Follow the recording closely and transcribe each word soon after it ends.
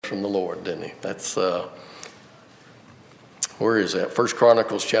from the Lord, didn't he? That's, where is that? 1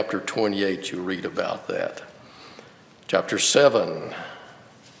 Chronicles chapter 28, you read about that. Chapter 7.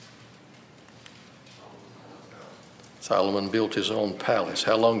 Solomon built his own palace.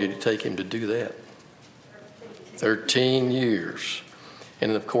 How long did it take him to do that? 13 years.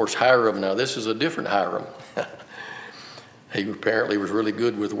 And of course, Hiram, now this is a different Hiram. He apparently was really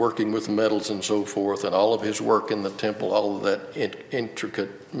good with working with metals and so forth, and all of his work in the temple, all of that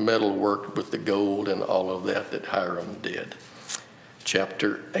intricate metal work with the gold and all of that Hiram did.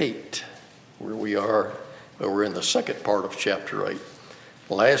 Chapter 8, where we are, we're in the second part of chapter 8.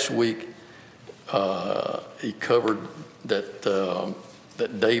 Last week, he covered that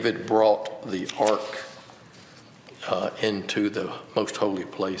David brought the ark into the most holy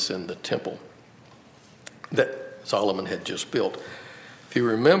place in the temple that Solomon had just built. If you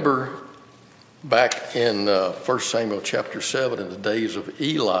remember back in 1 Samuel chapter 7, in the days of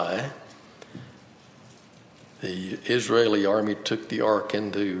Eli, the Israeli army took the ark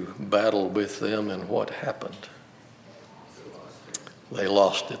into battle with them, and what happened? They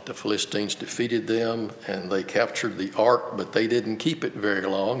lost it. The Philistines defeated them, and they captured the ark, but they didn't keep it very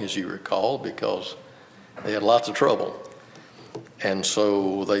long, as you recall, because they had lots of trouble. And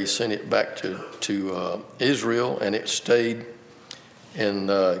so they sent it back to Israel, and it stayed in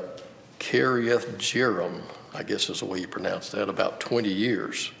Kiriath Jearim, I guess is the way you pronounce that, about 20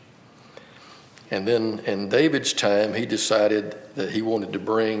 years. And then in David's time, he decided that he wanted to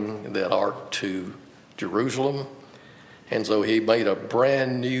bring that ark to Jerusalem. And so he made a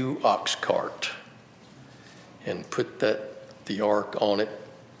brand new ox cart and put the ark on it.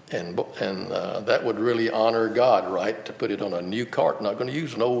 And that would really honor God, right, to put it on a new cart. Not going to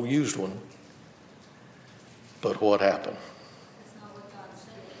use an old used one. But what happened? That's not what God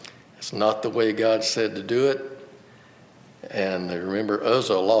said. It's not the way God said to do it. And remember,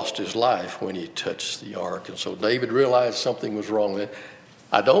 Uzzah lost his life when he touched the ark. And so David realized something was wrong with it.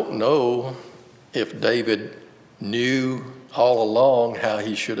 I don't know if David knew all along how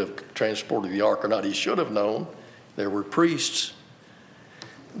he should have transported the ark or not. He should have known. There were priests.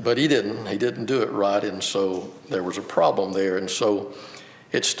 But he didn't. He didn't do it right, and so there was a problem there. And so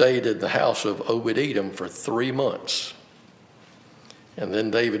it stayed in the house of Obed-Edom for 3 months. And then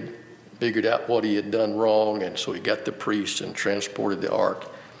David figured out what he had done wrong, and so he got the priests and transported the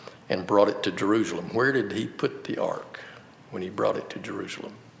ark and brought it to Jerusalem. Where did he put the ark when he brought it to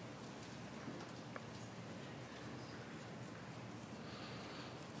Jerusalem?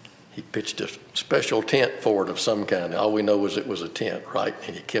 He pitched a special tent for it of some kind. All we know is it was a tent, right?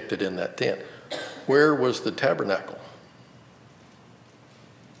 And he kept it in that tent. Where was the tabernacle?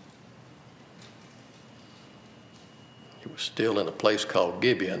 It was still in a place called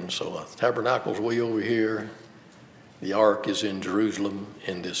Gibeon. So the tabernacle's way over here. The ark is in Jerusalem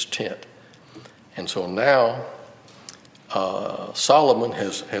in this tent. And so now Solomon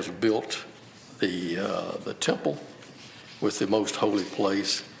has built the temple with the most holy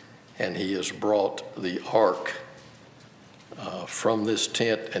place. And he has brought the ark from this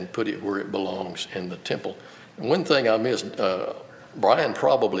tent and put it where it belongs in the temple. And one thing I missed, Brian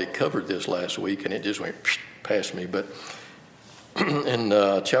probably covered this last week, and it just went past me. But in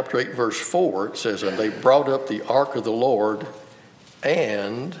chapter 8, verse 4, it says, "And they brought up the ark of the Lord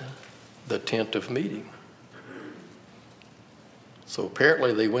and the tent of meeting." So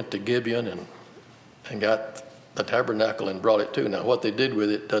apparently they went to Gibeon and got the tabernacle and brought it too. Now, what they did with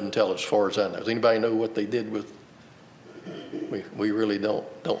it doesn't tell as far as I know. Does anybody know what they did with? We really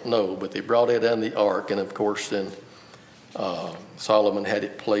don't know. But they brought it and the ark, and of course, then Solomon had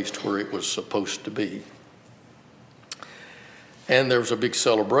it placed where it was supposed to be. And there was a big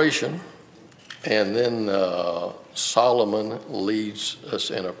celebration, and then Solomon leads us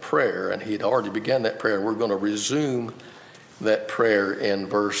in a prayer, and he'd already begun that prayer. And we're going to resume that prayer in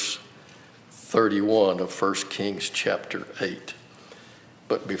verse 31 of 1 Kings chapter 8.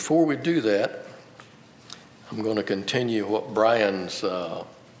 But before we do that, I'm going to continue what Brian's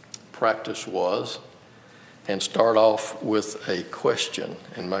practice was and start off with a question.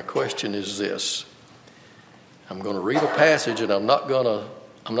 And my question is this. I'm going to read a passage, and I'm not going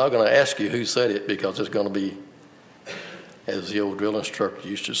to ask you who said it, because it's going to be, as the old drill instructor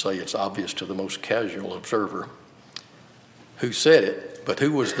used to say, it's obvious to the most casual observer who said it. But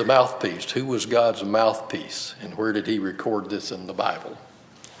who was the mouthpiece? Who was God's mouthpiece? And where did he record this in the Bible?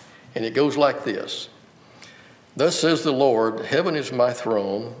 And it goes like this. "Thus says the Lord, heaven is my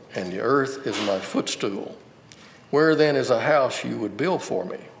throne, and the earth is my footstool. Where then is a house you would build for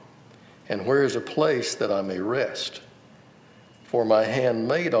me? And where is a place that I may rest? For my hand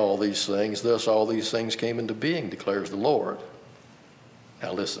made all these things, thus all these things came into being, declares the Lord.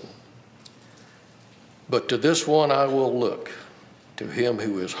 Now listen. But to this one I will look, to him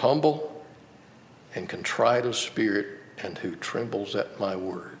who is humble and contrite of spirit and who trembles at my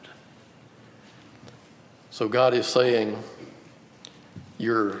word. So God is saying,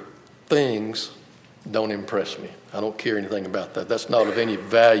 your things don't impress me. I don't care anything about that. That's not of any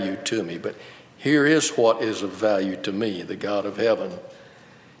value to me. But here is what is of value to me, the God of heaven.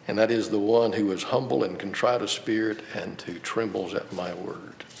 And that is the one who is humble and contrite of spirit and who trembles at my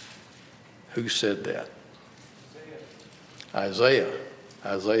word. Who said that? Isaiah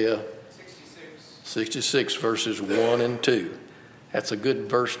 66 verses 1 and 2. That's a good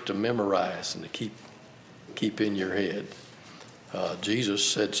verse to memorize and to keep in your head. Jesus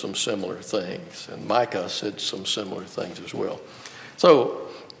said some similar things, and Micah said some similar things as well. So,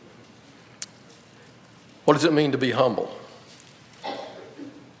 what does it mean to be humble?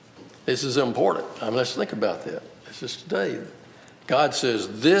 This is important. Let's think about that. This is today. God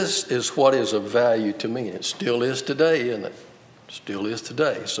says, this is what is of value to me. And it still is today, isn't it? Still is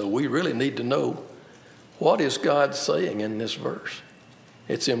today. So we really need to know, what is God saying in this verse?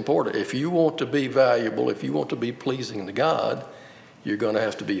 It's important. If you want to be valuable, if you want to be pleasing to God, you're going to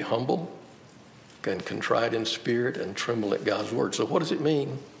have to be humble and contrite in spirit and tremble at God's word. So what does it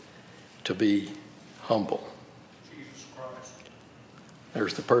mean to be humble? Jesus Christ.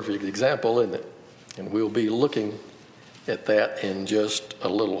 There's the perfect example, isn't it? And we'll be looking at that in just a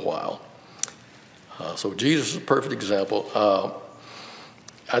little while. So Jesus is a perfect example.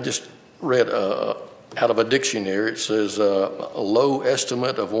 I just read out of a dictionary. It says a low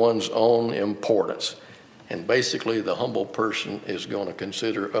estimate of one's own importance. And basically, the humble person is going to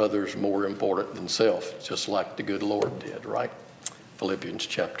consider others more important than self, just like the good Lord did, right? Philippians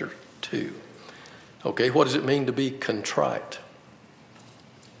chapter 2. Okay, what does it mean to be contrite?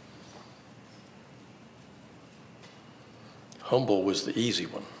 Humble was the easy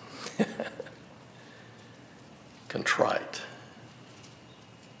one. Contrite.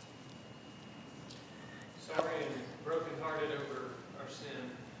 Sorry and brokenhearted over our sin.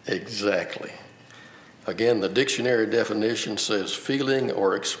 Exactly. Again, the dictionary definition says feeling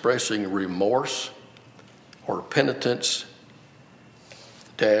or expressing remorse or penitence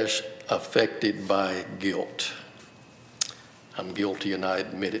affected by guilt. I'm guilty and I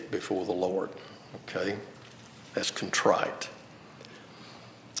admit it before the Lord. Okay? That's contrite.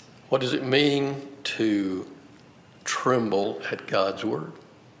 What does it mean to tremble at God's word?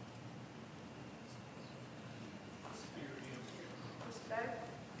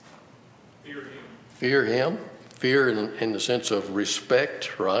 Fear him. Fear him. Fear in the sense of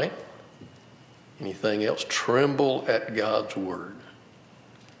respect, right? Anything else? Tremble at God's word.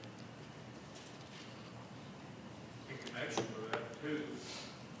 In connection with that, too,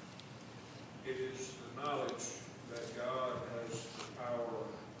 it is the knowledge that God has the power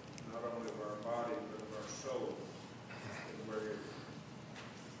not only of our body, but of our soul, and where it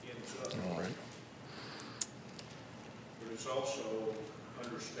ends up. All right. But it's also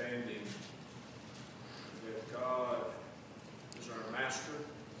understanding that God is our master,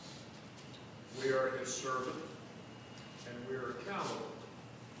 we are his servant, and we are accountable,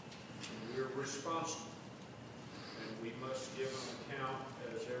 and we are responsible. And we must give an account,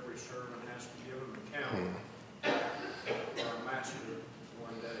 as every servant has to give an account to our master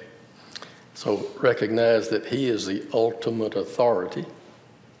one day. So recognize that he is the ultimate authority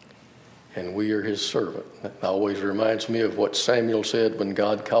and we are his servant. That always reminds me of what Samuel said when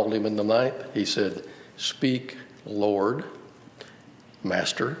God called him in the night. He said, "Speak, Lord,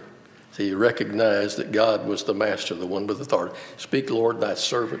 Master." So he recognized that God was the master, the one with authority. "Speak, Lord, thy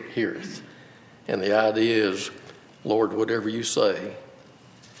servant heareth." And the idea is, Lord, whatever you say,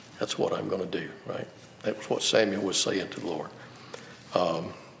 that's what I'm going to do, right? That was what Samuel was saying to the Lord.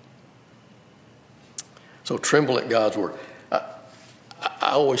 So tremble at God's word.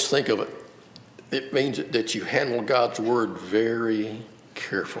 I always think of it, it means that you handle God's word very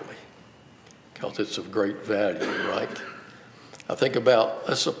carefully because it's of great value, right? I think about,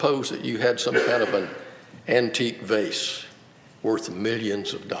 let's suppose that you had some kind of an antique vase worth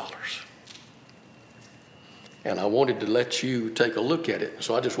millions of dollars. And I wanted to let you take a look at it.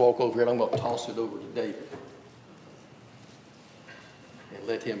 So I just walk over here and I'm going to toss it over to David. And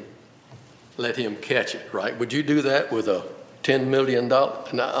let him catch it, right? Would you do that with a $10 million? No,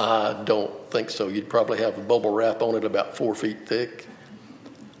 I don't think so. You'd probably have a bubble wrap on it about 4 feet thick.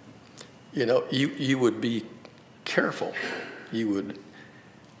 You know, you would be careful. You would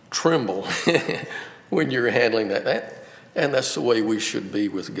tremble when you're handling that. And that's the way we should be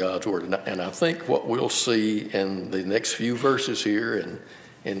with God's word. And I think what we'll see in the next few verses here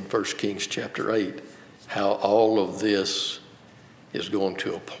in 1 Kings chapter 8, how all of this is going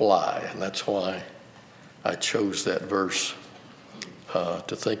to apply. And that's why I chose that verse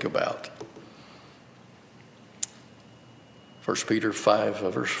to think about. 1 Peter 5,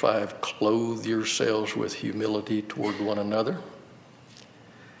 verse 5, clothe yourselves with humility toward one another.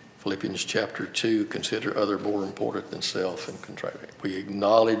 Philippians chapter 2, consider other more important than self and contrite. We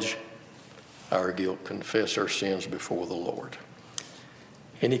acknowledge our guilt, confess our sins before the Lord.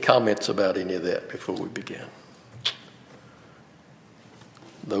 Any comments about any of that before we begin?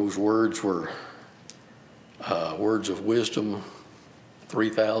 Those words were words of wisdom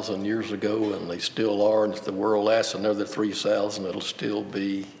 3,000 years ago, and they still are. And if the world lasts another 3,000, it'll still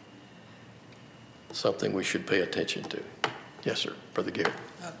be something we should pay attention to. Yes, sir. Brother Gary.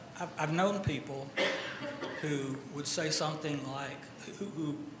 I've known people who would say something like,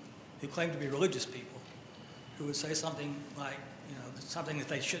 who claim to be religious people, who would say something like, something that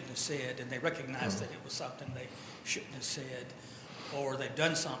they shouldn't have said, and they recognize that it was something they shouldn't have said, or they've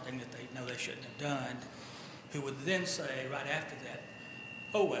done something that they know they shouldn't have done, who would then say right after that,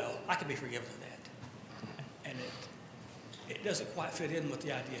 oh, well, I can be forgiven of that. And it doesn't quite fit in with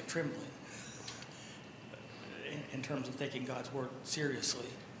the idea of trembling in terms of taking God's word seriously.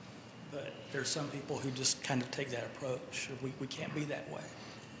 But there's some people who just kind of take that approach. We can't be that way.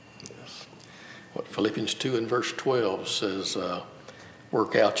 Yes. What Philippians 2 and verse 12 says,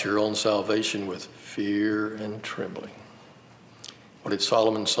 work out your own salvation with fear and trembling. What did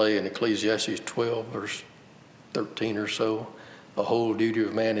Solomon say in Ecclesiastes 12, verse 13 or so? The whole duty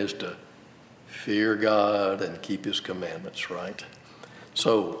of man is to fear God and keep his commandments, right?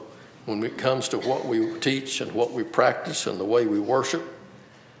 So when it comes to what we teach and what we practice and the way we worship,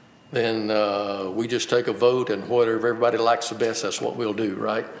 then we just take a vote, and whatever everybody likes the best, that's what we'll do,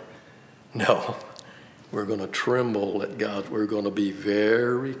 right? No, we're going to tremble at God. We're going to be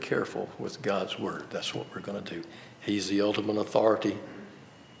very careful with God's word. That's what we're going to do. He's the ultimate authority.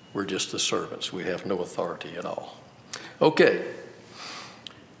 We're just the servants. We have no authority at all. Okay.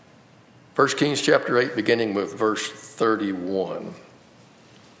 1 Kings chapter 8, beginning with verse 31.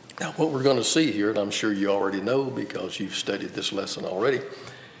 Now, what we're going to see here, and I'm sure you already know because you've studied this lesson already,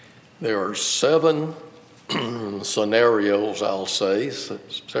 there are 7 scenarios, I'll say,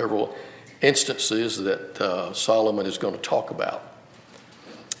 several instances that Solomon is going to talk about.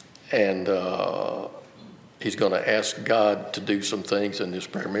 And he's going to ask God to do some things in this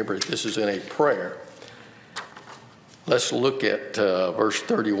prayer. Remember, this is in a prayer. Let's look at verse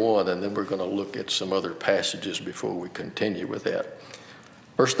 31, and then we're going to look at some other passages before we continue with that.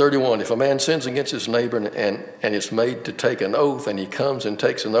 Verse 31, if a man sins against his neighbor and is made to take an oath, and he comes and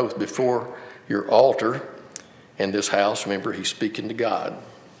takes an oath before your altar in this house, remember, he's speaking to God,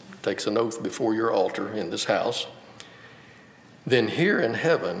 takes an oath before your altar in this house, then hear in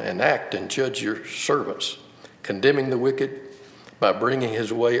heaven and act and judge your servants, condemning the wicked by bringing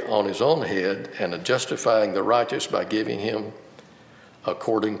his way on his own head, and justifying the righteous by giving him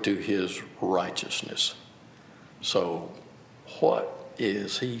according to his righteousness. So what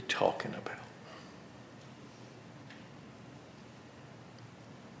is he talking about?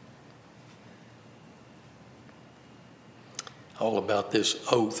 All about this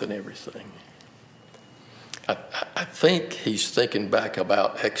oath and everything. I think he's thinking back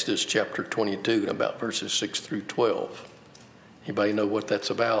about Exodus chapter 22 and about verses 6 through 12. Anybody know what that's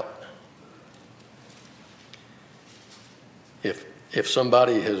about? If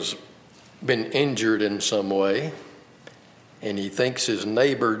somebody has been injured in some way and he thinks his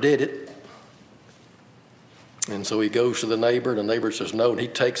neighbor did it, and so he goes to the neighbor, and the neighbor says no, and he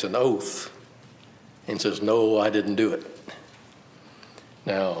takes an oath and says, no, I didn't do it.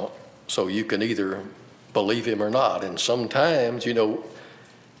 Now, so you can either believe him or not. And sometimes,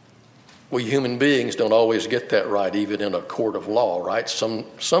 we human beings don't always get that right, even in a court of law, right?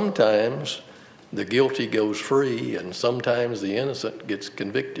 Sometimes the guilty goes free, and sometimes the innocent gets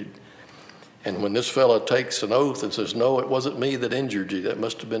convicted. And when this fellow takes an oath and says, no, it wasn't me that injured you, that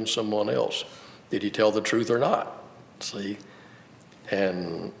must have been someone else. Did he tell the truth or not? See?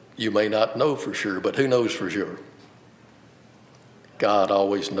 And you may not know for sure, but who knows for sure? God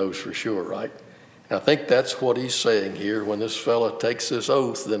always knows for sure, right? And I think that's what he's saying here. When this fellow takes this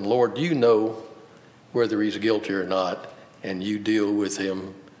oath, then Lord, you know whether he's guilty or not, and you deal with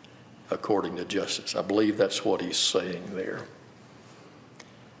him according to justice. I believe that's what he's saying there.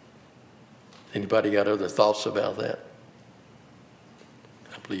 Anybody got other thoughts about that?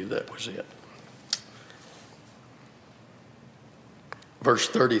 I believe that was it. Verse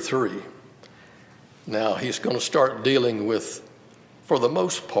 33. Now he's going to start dealing with, for the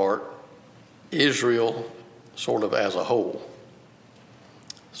most part, Israel sort of as a whole,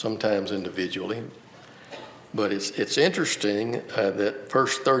 sometimes individually. But it's interesting that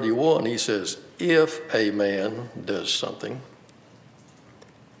verse 31, he says, if a man does something.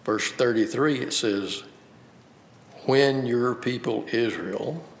 Verse 33, it says, when your people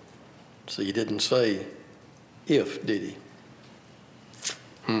Israel. So he didn't say if, did he?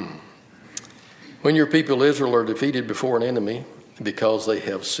 When your people Israel are defeated before an enemy because they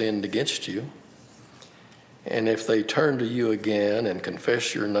have sinned against you, and if they turn to you again and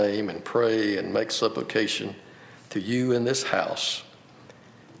confess your name and pray and make supplication to you in this house,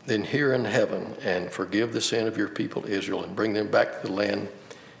 then hear in heaven and forgive the sin of your people Israel and bring them back to the land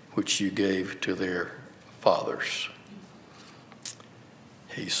which you gave to their fathers.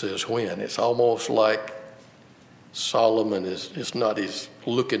 He says when. It's almost like Solomon is not he's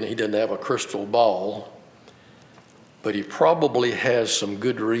looking, he doesn't have a crystal ball, but he probably has some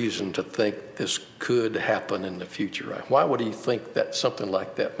good reason to think this could happen in the future. Right? Why would he think that something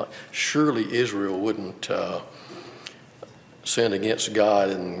like that might? Surely Israel wouldn't sin against God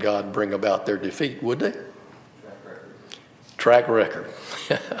and God bring about their defeat, would they? Track record.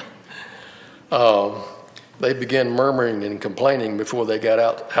 They began murmuring and complaining before they got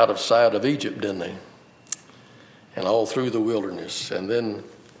out of sight of Egypt, didn't they? And all through the wilderness. And then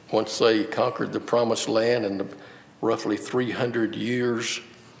once they conquered the promised land and the roughly 300 years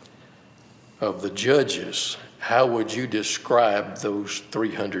of the judges, how would you describe those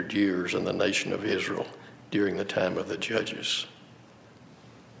 300 years in the nation of Israel during the time of the judges?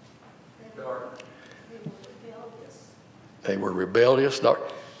 They were rebellious.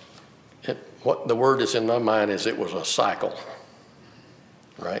 What the word is in my mind is it was a cycle,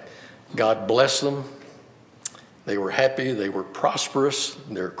 right? God blessed them. They were happy. They were prosperous.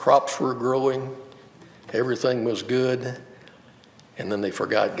 Their crops were growing. Everything was good. And then they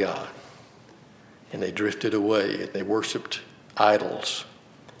forgot God. And they drifted away. And they worshiped idols.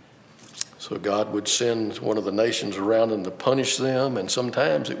 So God would send one of the nations around them to punish them. And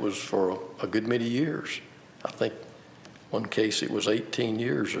sometimes it was for a good many years. I think one case it was 18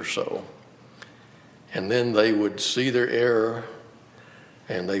 years or so. And then they would see their error,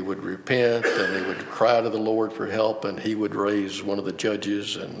 and they would repent, and they would cry to the Lord for help, and he would raise one of the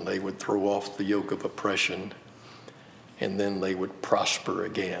judges, and they would throw off the yoke of oppression, and then they would prosper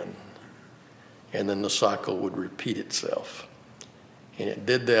again. And then the cycle would repeat itself. And it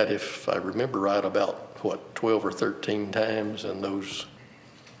did that, if I remember right, about, 12 or 13 times in those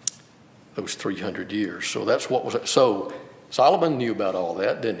 300 years. So that's what was it. So Solomon knew about all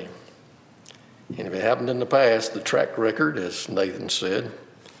that, didn't he? And if it happened in the past, the track record, as Nathan said,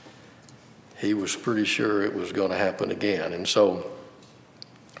 he was pretty sure it was going to happen again. And so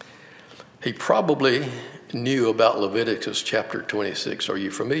he probably knew about Leviticus chapter 26. Are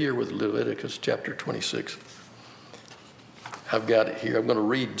you familiar with Leviticus chapter 26? I've got it here. I'm going to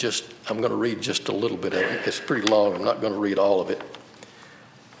read just a little bit of it. It's pretty long. I'm not going to read all of it.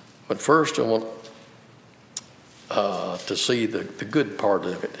 But first, I want to see the good part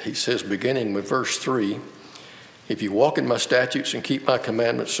of it. He says, beginning with verse 3, if you walk in my statutes and keep my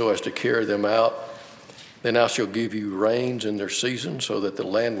commandments so as to carry them out, then I shall give you rains in their season so that the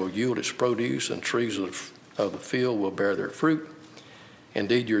land will yield its produce and trees of the field will bear their fruit.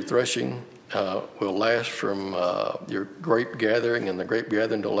 Indeed, your threshing will last from your grape gathering, and the grape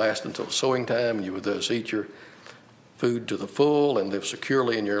gathering will last until sowing time, and you will thus eat your food to the full and live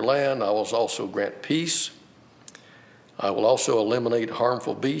securely in your land. I will also grant peace. I will also eliminate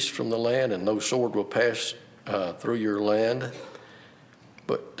harmful beasts from the land, and no sword will pass through your land.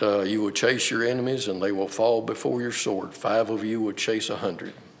 But you will chase your enemies, and they will fall before your sword. 5 of you will chase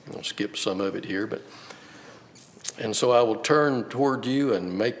 100. I'll skip some of it here, and so I will turn toward you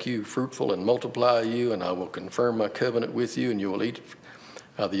and make you fruitful and multiply you, and I will confirm my covenant with you, and you will eat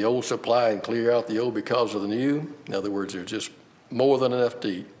the old supply and clear out the old because of the new. In other words, there's just more than enough to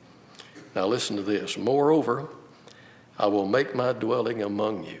eat. Now listen to this. Moreover, I will make my dwelling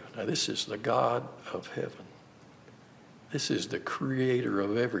among you. Now this is the God of heaven. This is the creator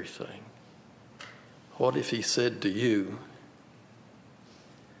of everything. What if he said to you,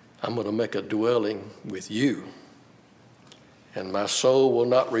 I'm going to make a dwelling with you, and my soul will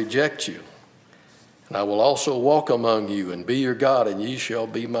not reject you. And I will also walk among you and be your God, and ye shall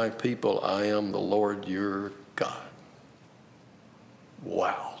be my people. I am the Lord your God.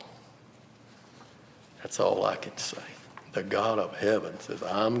 Wow. That's all I can say. The God of heaven says,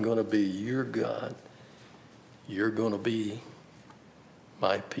 I'm going to be your God. You're going to be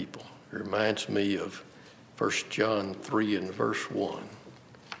my people. It reminds me of 1 John 3 and verse 1.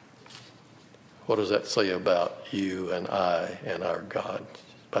 What does that say about you and I and our God?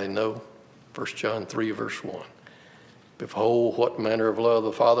 Anybody know? 1 John 3 verse 1. Behold, what manner of love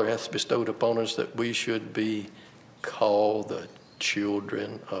the Father hath bestowed upon us, that we should be called the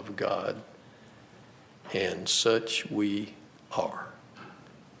children of God. And such we are.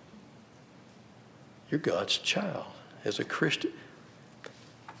 You're God's child as a Christian.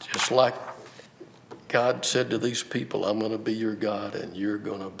 Just like God said to these people, I'm going to be your God and you're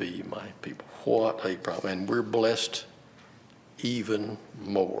going to be my people. What a promise. And we're blessed even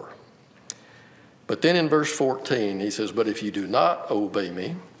more. But then in verse 14, he says, but if you do not obey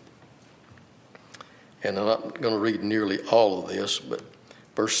me, and I'm not going to read nearly all of this, but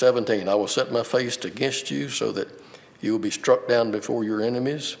verse 17, I will set my face against you so that you will be struck down before your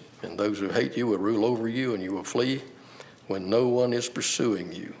enemies, and those who hate you will rule over you, and you will flee when no one is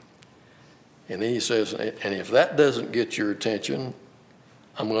pursuing you. And then he says, and if that doesn't get your attention,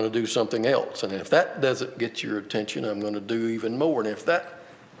 I'm going to do something else. And if that doesn't get your attention, I'm going to do even more.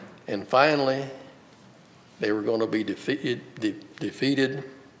 And finally, they were going to be defeated,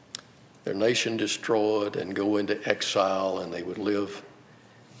 their nation destroyed, and go into exile, and they would live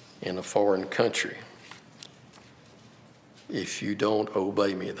in a foreign country. If you don't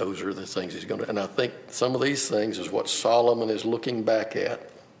obey me, those are the things he's going to do. And I think some of these things is what Solomon is looking back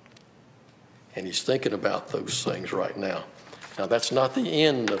at, and he's thinking about those things right now. Now, that's not the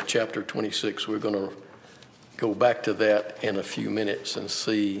end of chapter 26. We're going to go back to that in a few minutes and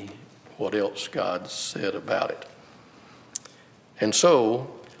see what else God said about it. And so,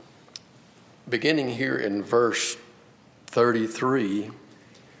 beginning here in verse 33,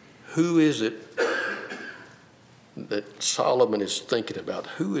 who is it that Solomon is thinking about?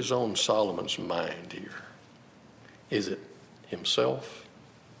 Who is on Solomon's mind here? Is it himself?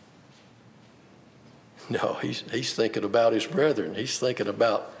 No, he's thinking about his brethren. He's thinking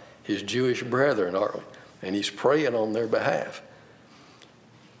about his Jewish brethren, and he's praying on their behalf.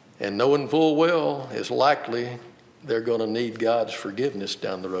 And knowing full well, it's likely they're going to need God's forgiveness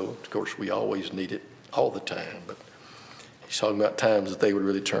down the road. Of course, we always need it all the time, but he's talking about times that they would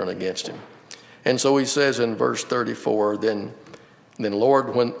really turn against him. And so he says in verse 34, then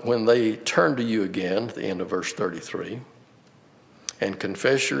Lord, when they turn to you again, at the end of verse 33, and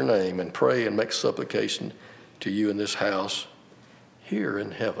confess your name and pray and make supplication to you in this house, here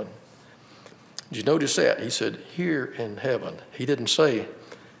in heaven. Did you notice that? He said, here in heaven. He didn't say,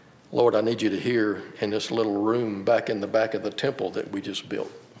 Lord, I need you to hear in this little room back in the back of the temple that we just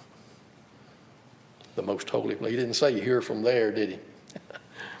built. The most holy place. He didn't say hear from there, did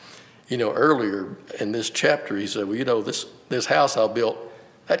he? Earlier in this chapter, he said, well, this house I built,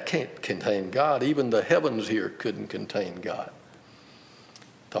 that can't contain God. Even the heavens here couldn't contain God.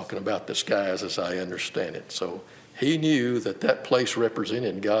 Talking about the skies as I understand it. So he knew that place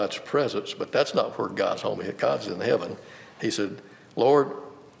represented God's presence, but that's not where God's home is. God's in heaven. He said, Lord,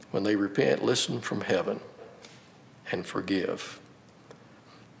 when they repent, listen from heaven and forgive.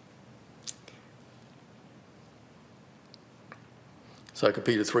 2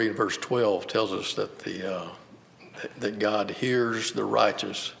 Peter 3 and verse 12 tells us that that God hears the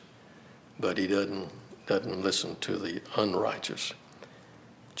righteous, but he doesn't listen to the unrighteous.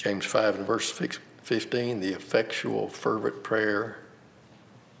 James 5 and verse 15, the effectual fervent prayer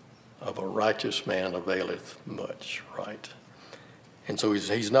of a righteous man availeth much, right? And so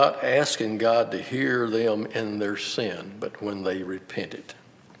he's not asking God to hear them in their sin, but when they repented.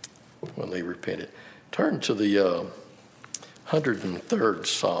 When they repented. Turn to the 103rd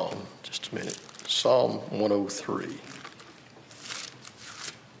Psalm, just a minute. Psalm 103.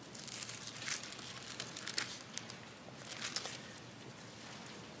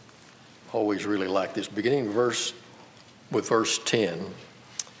 Always really like this. Beginning verse with verse 10,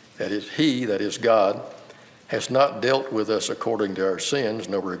 that is, he, that is God, has not dealt with us according to our sins,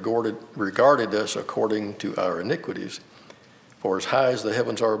 nor regarded us according to our iniquities. For as high as the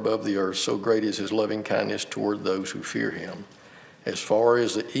heavens are above the earth, so great is his loving kindness toward those who fear him. As far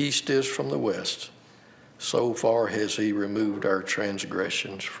as the east is from the west, so far has he removed our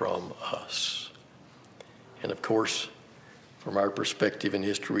transgressions from us. And of course, from our perspective in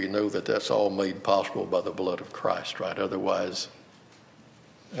history, we know that that's all made possible by the blood of Christ, right? Otherwise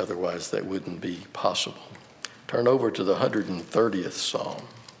that wouldn't be possible. Turn over to the 130th Psalm.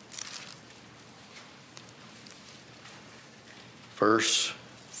 Verse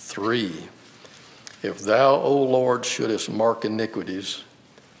 3. If thou, O Lord, shouldest mark iniquities,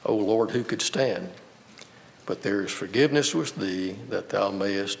 O Lord, who could stand? But there is forgiveness with thee, that thou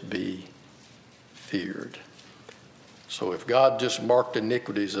mayest be feared. So if God just marked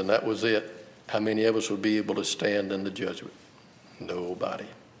iniquities and that was it, how many of us would be able to stand in the judgment? Nobody.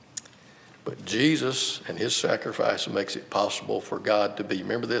 But Jesus and his sacrifice makes it possible for God to be.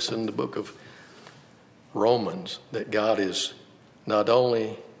 Remember this in the book of Romans that God is not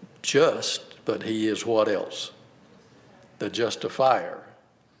only just, but he is what else? The justifier.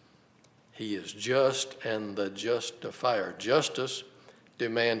 He is just and the justifier. Justice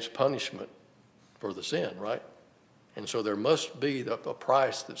demands punishment for the sin, right? And so there must be a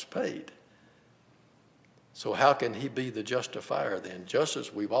price that's paid. So how can he be the justifier then? Just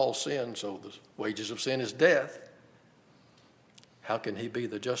as we've all sinned, so the wages of sin is death. How can he be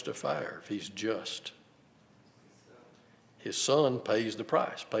the justifier if he's just? His son pays the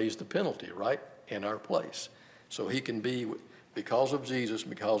price, pays the penalty, right, in our place. So he can be, because of Jesus,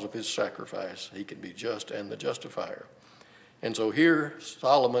 because of his sacrifice, he can be just and the justifier. And so here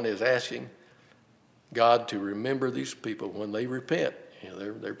Solomon is asking God to remember these people when they repent. You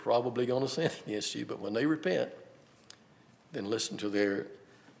know, they're probably going to sin against you, but when they repent, then listen to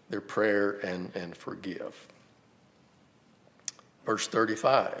their prayer and forgive. Verse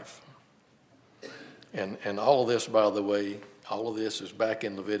 35. And all of this, by the way, all of this is back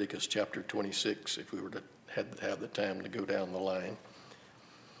in Leviticus chapter 26, if we were to have the time to go down the line.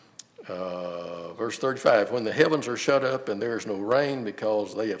 Verse 35, when the heavens are shut up and there is no rain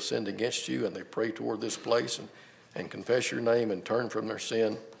because they have sinned against you, and they pray toward this place and confess your name and turn from their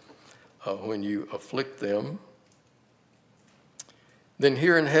sin, when you afflict them, then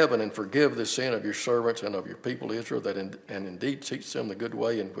hear in heaven and forgive the sin of your servants and of your people Israel, and indeed teach them the good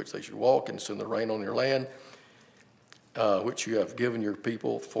way in which they should walk, and send the rain on your land, which you have given your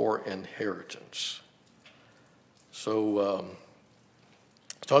people for inheritance. So,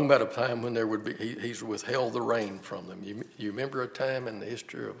 talking about a time when there would be, he's withheld the rain from them. You remember a time in the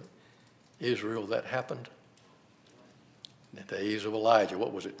history of Israel that happened? In the days of Elijah,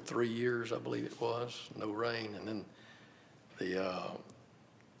 what was it, 3 years, I believe it was, no rain, and then the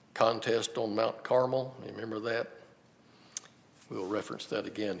contest on Mount Carmel. You remember that? We'll reference that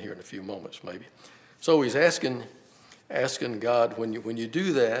again here in a few moments, maybe. So he's asking God, when you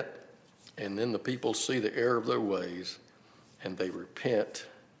do that, and then the people see the error of their ways, and they repent,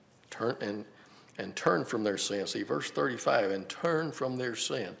 turn from their sin. See, verse 35, and turn from their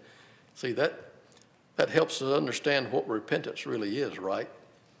sin. See, that helps us understand what repentance really is, right?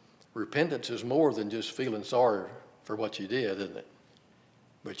 Repentance is more than just feeling sorry for what you did, isn't it?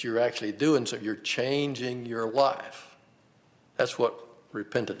 But you're actually doing so. You're changing your life. That's what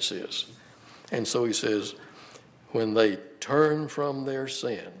repentance is. And so he says, when they turn from their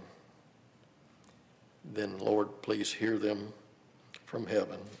sin, then Lord, please hear them from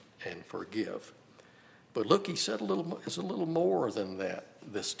heaven and forgive. But look, he said it's a little more than that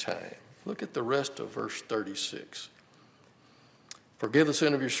this time. Look at the rest of verse 36. Forgive the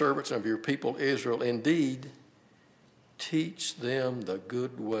sin of your servants and of your people Israel. Indeed, teach them the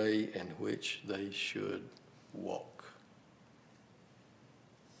good way in which they should walk.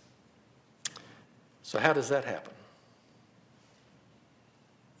 So how does that happen?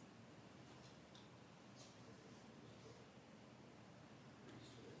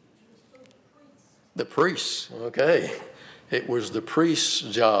 The priests, okay. It was the priest's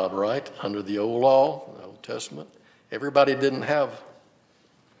job, right, under the old law, the Old Testament. Everybody didn't have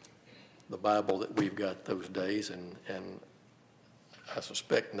the Bible that we've got those days, and I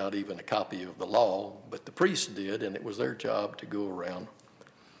suspect not even a copy of the law, but the priests did, and it was their job to go around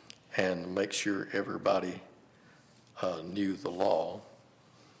and make sure everybody knew the law.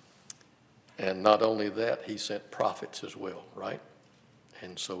 And not only that, he sent prophets as well, right?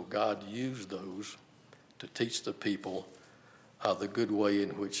 And so God used those to teach the people the good way in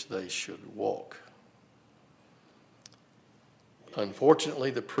which they should walk.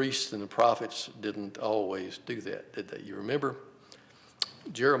 Unfortunately, the priests and the prophets didn't always do that, did they? You remember?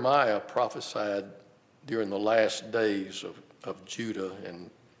 Jeremiah prophesied during the last days of Judah and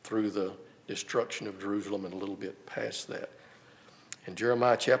through the destruction of Jerusalem and a little bit past that. In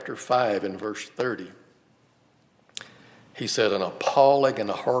Jeremiah chapter 5 and verse 30, he said, an appalling and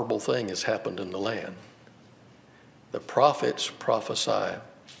a horrible thing has happened in the land. The prophets prophesy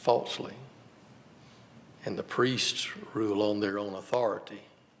falsely, and the priests rule on their own authority,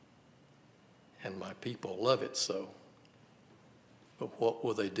 and my people love it so. But what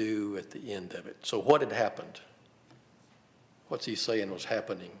will they do at the end of it? So what had happened? What's he saying was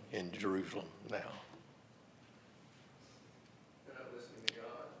happening in Jerusalem now? They're not listening to God.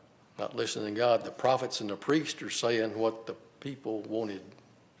 Not listening to God. The prophets and the priests are saying what the people wanted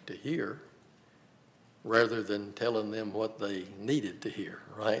to hear rather than telling them what they needed to hear,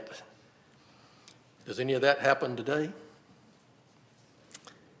 right? Does any of that happen today?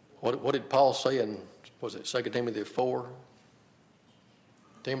 What did Paul say in, was it 2 Timothy 4?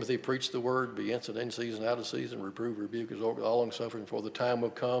 Timothy, preach the word, be instant in season, out of season, reprove, rebuke, exhort with all long suffering, for the time will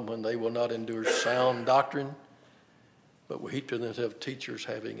come when they will not endure sound doctrine, but will heap to themselves teachers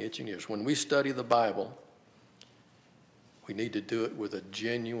having itching ears. When we study the Bible, we need to do it with a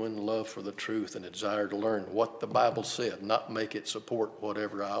genuine love for the truth and a desire to learn what the Bible said, not make it support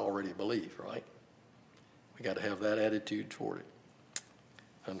whatever I already believe, right? We got to have that attitude toward it.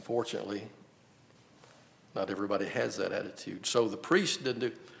 Unfortunately, not everybody has that attitude. So the priest didn't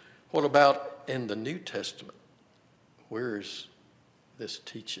do. What about in the New Testament? Where is this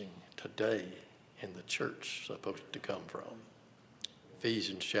teaching today in the church supposed to come from?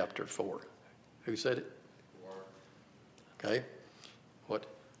 Ephesians chapter 4. Who said it? Okay. What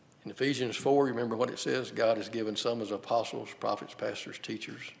in Ephesians 4, you remember what it says? God has given some as apostles, prophets, pastors,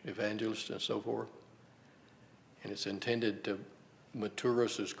 teachers, evangelists, and so forth. And it's intended to mature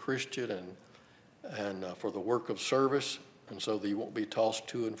us as Christian and for the work of service, and so that you won't be tossed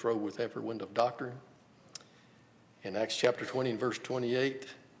to and fro with every wind of doctrine. In Acts chapter 20 and verse 28,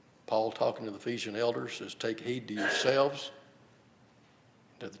 Paul, talking to the Ephesian elders, says, take heed to yourselves,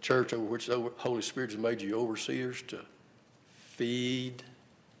 to the church over which the Holy Spirit has made you overseers, to feed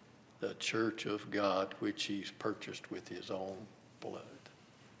the church of God, which he's purchased with his own blood.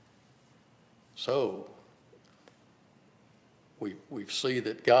 So, we see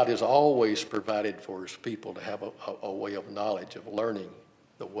that God has always provided for his people to have a way of knowledge, of learning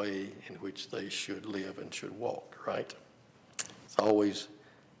the way in which they should live and should walk, right? It's always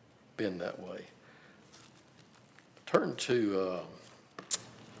been that way. Turn to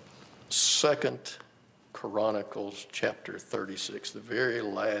 2 Chronicles chapter 36, the very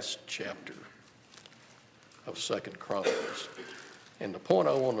last chapter of 2 Chronicles. And the point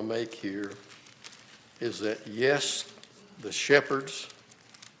I want to make here is that, yes, the shepherds,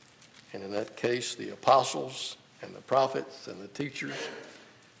 and in that case the apostles and the prophets and the teachers,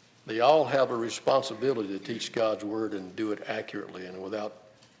 they all have a responsibility to teach God's word and do it accurately and without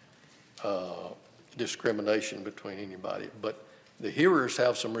discrimination between anybody. But the hearers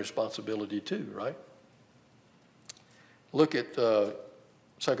have some responsibility too, right? Look at 2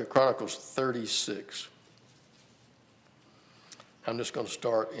 Chronicles 36. I'm just going to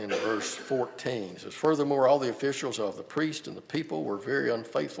start in verse 14. It says, furthermore, all the officials of the priest and the people were very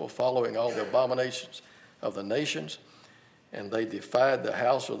unfaithful, following all the abominations of the nations, and they defied the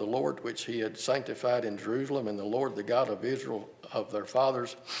house of the Lord, which he had sanctified in Jerusalem, and the Lord, the God of Israel, of their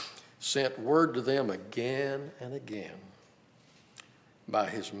fathers, sent word to them again and again by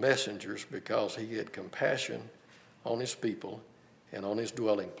his messengers, because he had compassion on his people and on his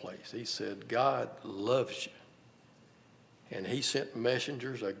dwelling place. He said, God loves you. And he sent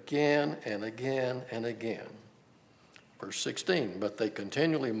messengers again and again and again. Verse 16, but they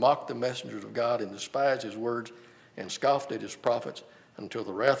continually mocked the messengers of God and despised his words and scoffed at his prophets until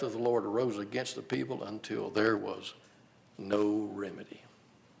the wrath of the Lord arose against the people, until there was no remedy.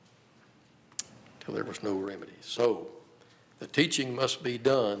 Till there was no remedy. So the teaching must be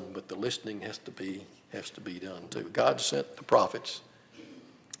done, but the listening has to be done too. God sent the prophets,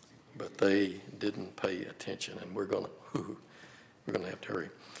 but they didn't pay attention, and we're going to have to hurry.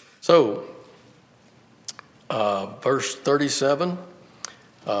 So, verse 37,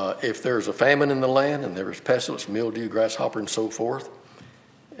 if there's a famine in the land and there is pestilence, mildew, grasshopper, and so forth,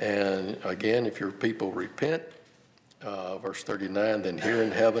 and again, if your people repent, verse 39, then hear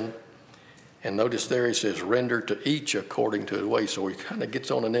in heaven. And notice there he says, render to each according to his way. So he kind of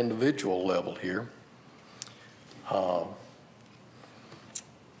gets on an individual level here.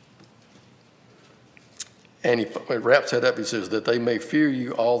 And he wraps that up. He says, that they may fear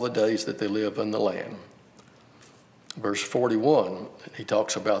you all the days that they live in the land. Verse 41, he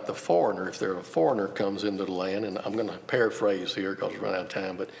talks about the foreigner. If there a foreigner comes into the land, and I'm going to paraphrase here because we're running out of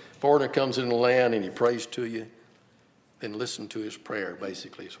time, but foreigner comes into the land and he prays to you, then listen to his prayer,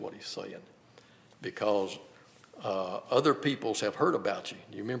 basically is what he's saying. Because other peoples have heard about you.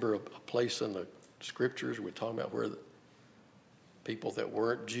 Do you remember a place in the scriptures we're talking about where the people that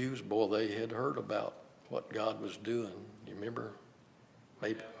weren't Jews, boy, they had heard about what God was doing. You remember?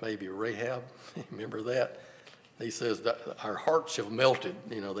 Maybe Rahab. You remember that? He says that our hearts have melted.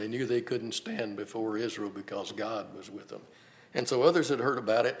 You know, they knew they couldn't stand before Israel because God was with them. And so others had heard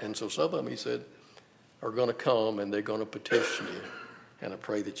about it. And so some of them, he said, are going to come and they're going to petition you. And I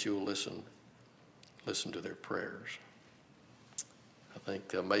pray that you'll listen to their prayers. I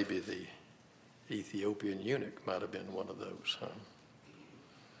think maybe the Ethiopian eunuch might have been one of those.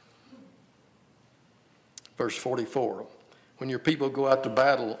 Verse 44, when your people go out to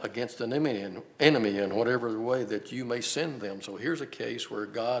battle against an enemy in whatever way that you may send them. So here's a case where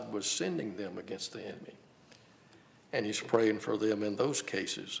God was sending them against the enemy. And he's praying for them in those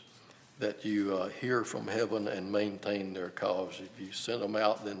cases, that you hear from heaven and maintain their cause. If you send them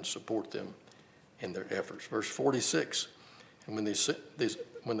out, then support them in their efforts. Verse 46, and when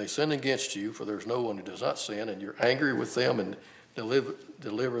they sin against you, for there's no one who does not sin, and you're angry with them and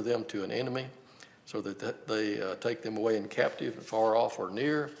deliver them to an enemy, so that they take them away in captive, far off or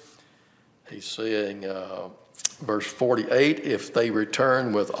near. He's saying, verse 48, if they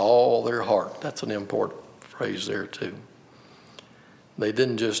return with all their heart. That's an important phrase there too. They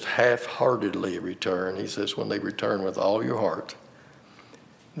didn't just half-heartedly return. He says when they return with all your heart,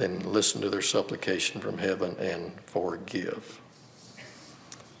 then listen to their supplication from heaven and forgive.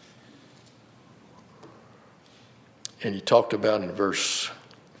 And he talked about in verse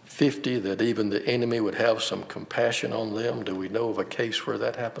 50 that even the enemy would have some compassion on them. Do we know of a case where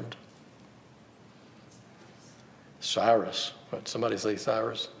that happened? Cyrus. What, somebody say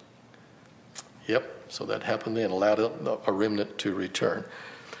Cyrus? Yep. So that happened then, allowed a remnant to return.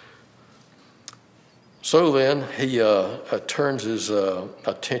 So then he turns his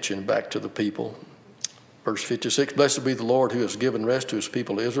attention back to the people. Verse 56, blessed be the Lord who has given rest to his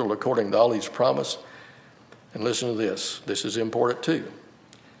people Israel according to all he's promised. And listen to this. This is important too.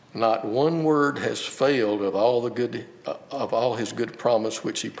 Not one word has failed of all his good promise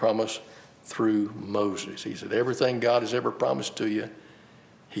which he promised through Moses. He said everything God has ever promised to you,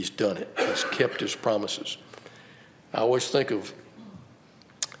 he's done it. He's kept his promises. I always think of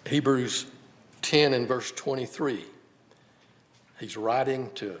Hebrews 10 and verse 23. He's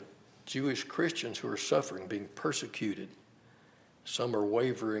writing to Jewish Christians who are suffering, being persecuted. Some are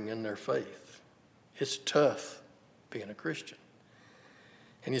wavering in their faith. It's tough being a Christian.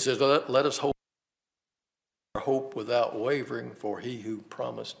 And he says, let us hope without wavering, for he who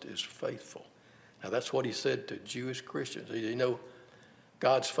promised is faithful. Now that's what he said to Jewish Christians. You know,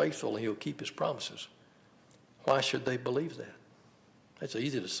 God's faithful and he'll keep his promises. Why should they believe that? It's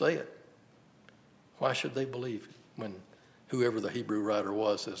easy to say it. Why should they believe when whoever the Hebrew writer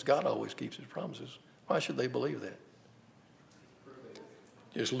was says God always keeps his promises? Why should they believe that?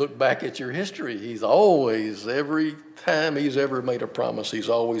 Just look back at your history. He's always, every time he's ever made a promise, he's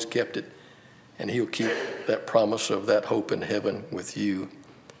always kept it. And he'll keep that promise of that hope in heaven with you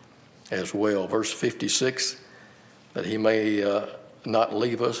as well. Verse 56, that he may not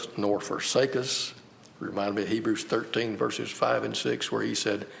leave us nor forsake us. Remind me of Hebrews 13, verses 5 and 6, where he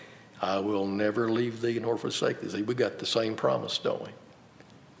said, I will never leave thee nor forsake thee. See, we got the same promise, don't we?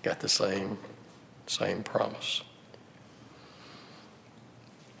 Got the same promise.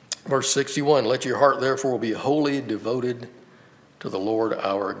 Verse 61, let your heart therefore be wholly devoted to the Lord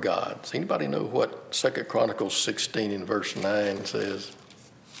our God. Does anybody know what 2 Chronicles 16 and verse 9 says?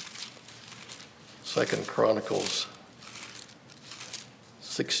 2 Chronicles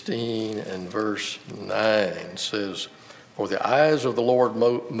 16 and verse 9 says, for the eyes of the Lord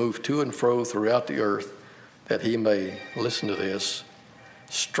move to and fro throughout the earth, that he may, listen to this,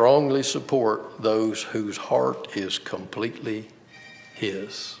 strongly support those whose heart is completely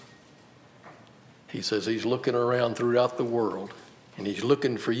his. He says he's looking around throughout the world, and he's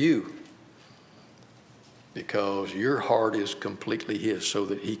looking for you because your heart is completely his, so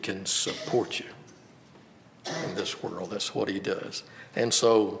that he can support you in this world. That's what he does. And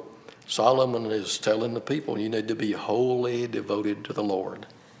so Solomon is telling the people, you need to be wholly devoted to the Lord,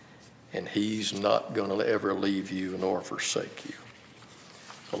 and he's not going to ever leave you nor forsake you.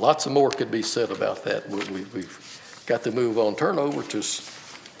 So lots of more could be said about that. We've got to move on. Turn over to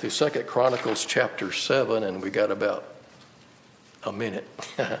 2 Chronicles chapter 7, and we got about a minute.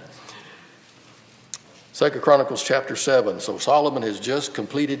 2 Chronicles chapter 7. So Solomon has just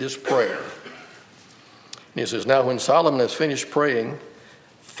completed his prayer. And he says, now when Solomon has finished praying,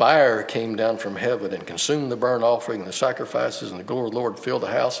 fire came down from heaven and consumed the burnt offering and the sacrifices, and the glory of the Lord filled the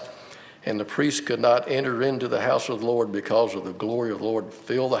house. And the priests could not enter into the house of the Lord because of the glory of the Lord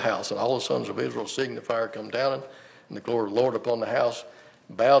filled the house. And all the sons of Israel, seeing the fire come down and the glory of the Lord upon the house,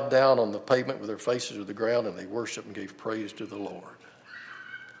 bowed down on the pavement with their faces to the ground, and they worshiped and gave praise to the Lord.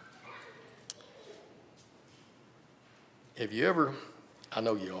 Have you ever, I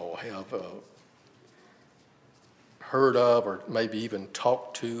know you all have, heard of or maybe even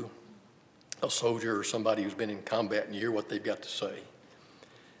talked to a soldier or somebody who's been in combat, and you hear what they've got to say.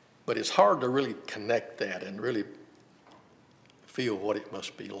 But it's hard to really connect that and really feel what it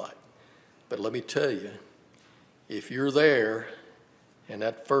must be like. But let me tell you, if you're there and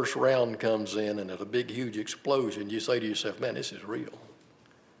that first round comes in and there's a big, huge explosion, you say to yourself, man, this is real.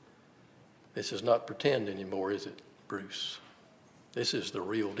 This is not pretend anymore, is it, Bruce? This is the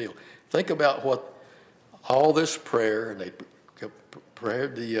real deal. Think about what all this prayer, and they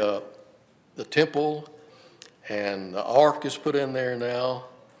prepared the temple, And the ark is put in there now.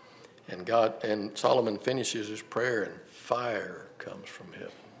 And Solomon finishes his prayer, and fire comes from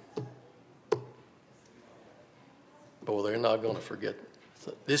heaven. Boy, they're not going to forget.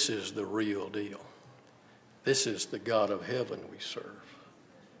 This is the real deal. This is the God of heaven we serve.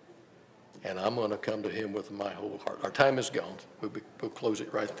 And I'm going to come to him with my whole heart. Our time is gone. We'll close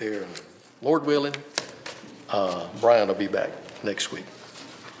it right there. And Lord willing, Brian will be back next week.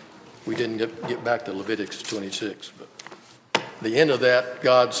 We didn't get back to Leviticus 26, but the end of that,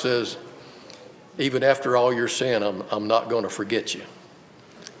 God says, even after all your sin, I'm not going to forget you.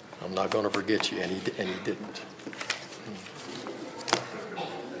 I'm not going to forget you, and he didn't.